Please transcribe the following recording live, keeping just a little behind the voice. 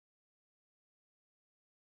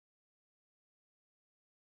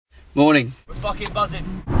Morning. We're fucking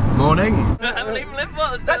buzzing. Morning. I haven't even lived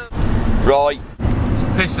what us. Right. It's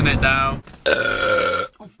pissing it down.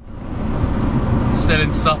 Still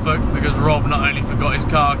in Suffolk because Rob not only forgot his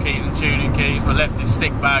car keys and tuning keys but left his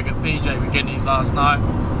stick bag at PJ McGinty's last night.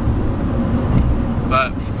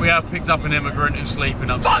 But we have picked up an immigrant who's sleeping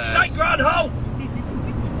upstairs. Fuck's sake, Grant Hole!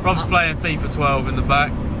 Rob's playing FIFA 12 in the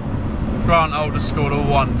back. Grant Holder scored a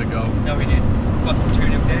wonder goal. No, we did. Fucking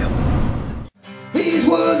tune him down. These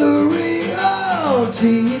were the real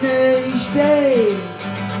teenage days.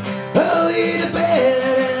 Early to bed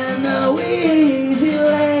and no easy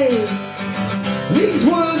lay. These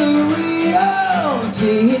were the real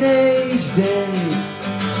teenage days,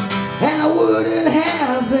 and I wouldn't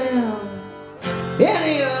have them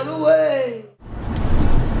any other way.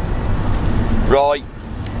 Right.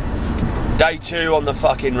 Day 2 on the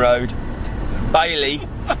fucking road. Bailey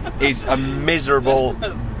is a miserable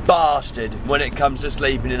bastard when it comes to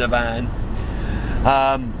sleeping in a van.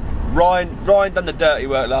 Ryan done the dirty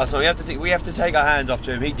work last night. We have to take our hands off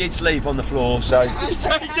to him. He did sleep on the floor, so we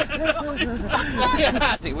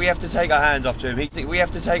have to take our hands off to him. We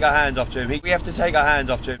have to take our hands off to him. We have to take our hands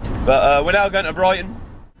off to him. But we're now going to Brighton.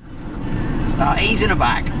 Start easing her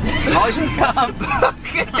back. Nice and calm.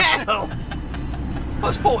 Fucking hell. Well,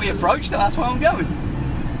 it's 40 approach, so that's where I'm going.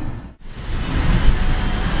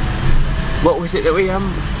 What was it that we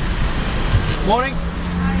Morning.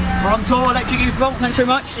 We're on tour, Electric Youth Revolt, thanks very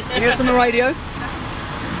much. You hear us on the radio?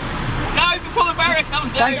 Go before the barrier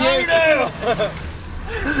comes down. Thank you.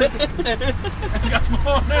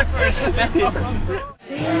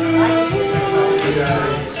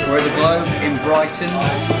 We're at the Globe in Brighton.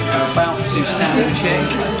 We're about to sound check.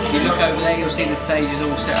 If you look over there, you'll see the stage is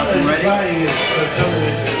all set up and ready.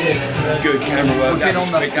 Good camera work. We've been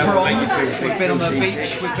on the prom, we've been on the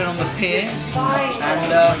beach, we've been on the pier,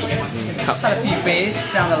 and had a few beers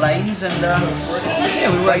down the lanes, and yeah,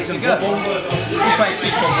 we're ready to go. We played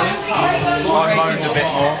some football. I moaned a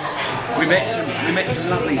bit more. We met some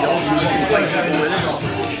lovely dogs who wanted to play football with us.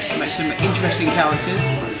 Met some interesting characters,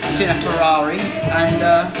 seen a Ferrari, and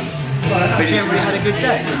generally had a good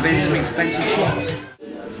day. Been some expensive shots.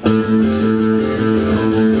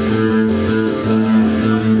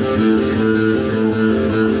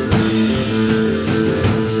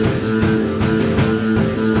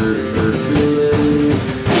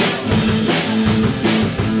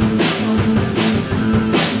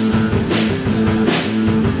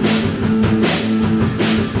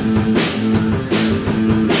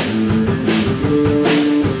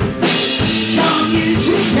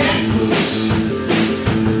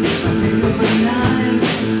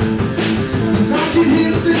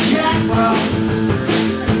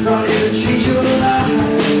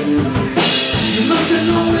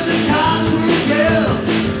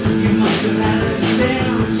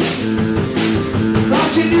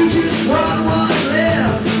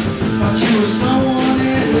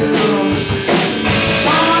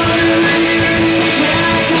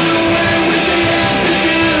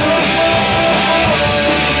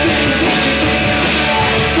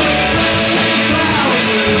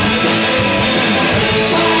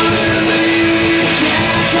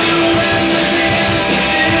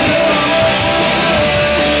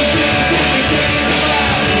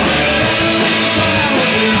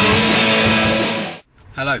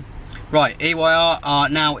 Hello. Right, EYR are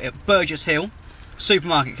now at Burgess Hill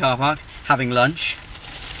supermarket car park having lunch.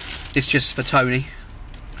 This just for Tony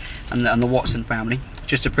and the Watson family,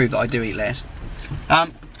 just to prove that I do eat less.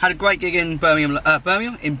 Had a great gig in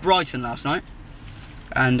in Brighton last night,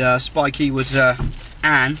 and Spikey was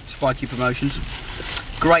Anne, Spikey Promotions.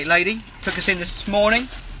 Great lady, took us in this morning,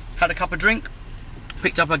 had a cup of drink,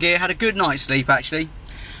 picked up our gear, had a good night's sleep actually,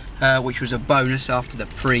 which was a bonus after the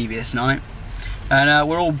previous night. And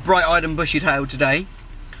we're all bright-eyed and bushy-tailed today.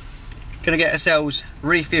 Gonna get ourselves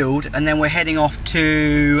refueled, and then we're heading off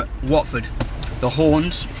to Watford, the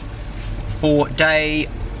Horns, for day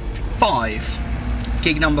 5,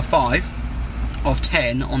 gig number 5 of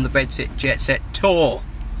 10 on the Bedsit Jet Set Tour.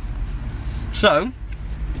 So,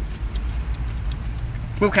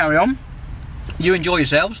 we'll carry on. You enjoy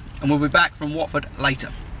yourselves, and we'll be back from Watford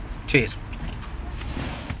later. Cheers.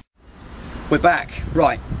 We're back.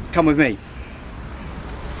 Right, come with me.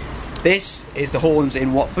 This is the Horns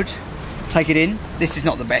in Watford. Take it in. This is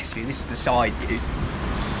not the best view, this is the side view.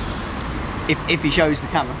 If he shows the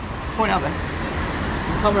camera. Point out there.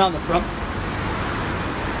 Come around the front.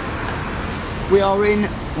 We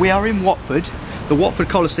are in Watford. The Watford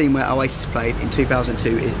Coliseum where Oasis played in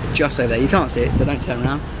 2002 is just over there. You can't see it, so don't turn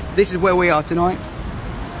around. This is where we are tonight.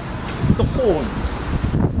 The Horns.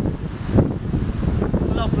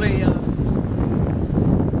 Lovely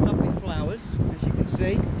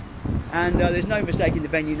And there's no mistaking the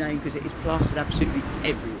venue name because it is plastered absolutely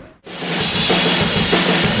everywhere.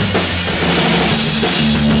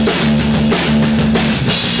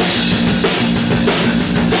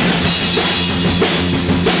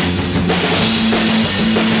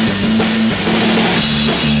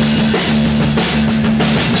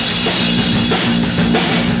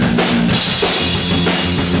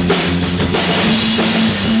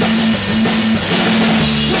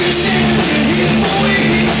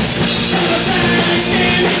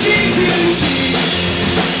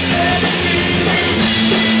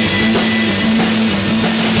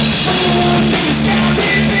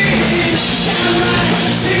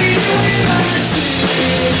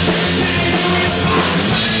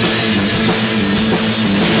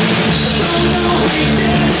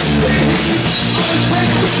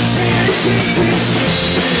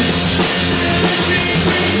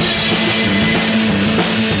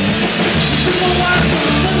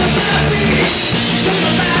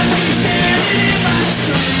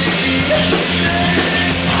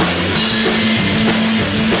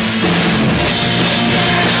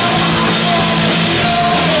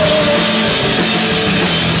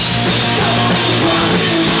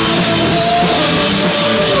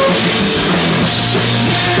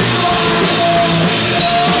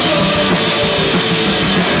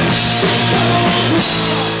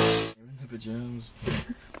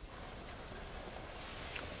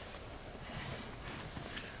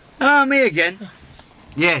 Me again.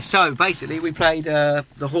 Yeah, so basically we played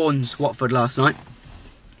the Horns Watford last night.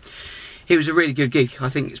 It was a really good gig. I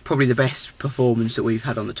think it's probably the best performance that we've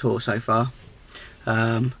had on the tour so far.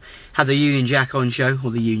 Had the Union Jack on show,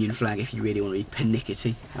 or the Union flag if you really want to be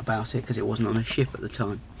pernickety about it, because it wasn't on a ship at the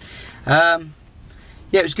time. Yeah,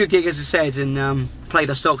 it was a good gig as I said, and played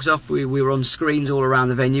our socks off. We were on screens all around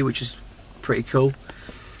the venue, which is pretty cool.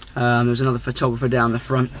 There was another photographer down the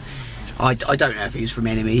front. I don't know if he was from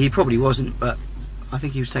Enemy, he probably wasn't, but I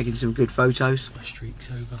think he was taking some good photos. My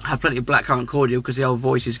streak's over. I had plenty of blackcurrant cordial because the old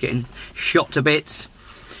voice is getting shot to bits.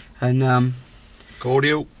 And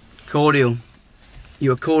Cordial.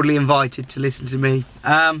 You are cordially invited to listen to me.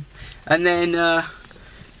 And then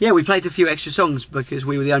yeah, we played a few extra songs because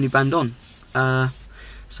we were the only band on.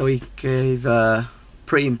 So we gave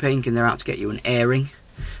Pretty in Pink and They're Out to Get You an airing,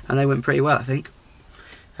 and they went pretty well, I think.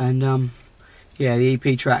 And yeah, the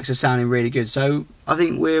EP tracks are sounding really good, so I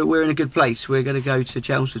think we're in a good place. We're going to go to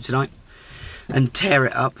Chelmsford tonight and tear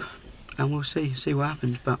it up, and we'll see what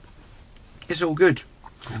happens. But it's all good.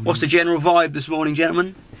 What's the general vibe this morning,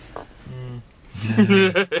 gentlemen?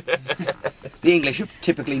 The English are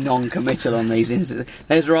typically non-committal on these incidents.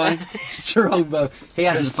 There's Ryan, Strongbow. He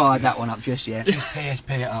hasn't fired that one up just yet. Just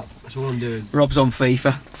PSP it up. That's all I'm doing. Rob's on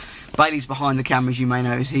FIFA. Bailey's behind the cameras, you may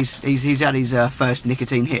notice. He's had his first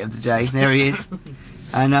nicotine hit of the day. There he is.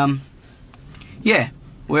 And yeah,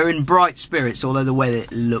 we're in bright spirits, although the weather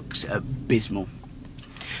looks abysmal.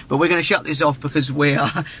 But we're going to shut this off because we've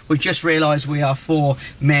just realised we are 4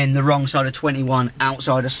 men the wrong side of 21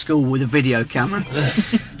 outside of school with a video camera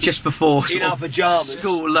just before in our pyjamas.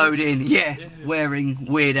 School load in. Yeah, wearing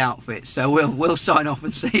weird outfits. So we'll sign off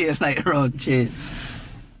and see you later on. Cheers.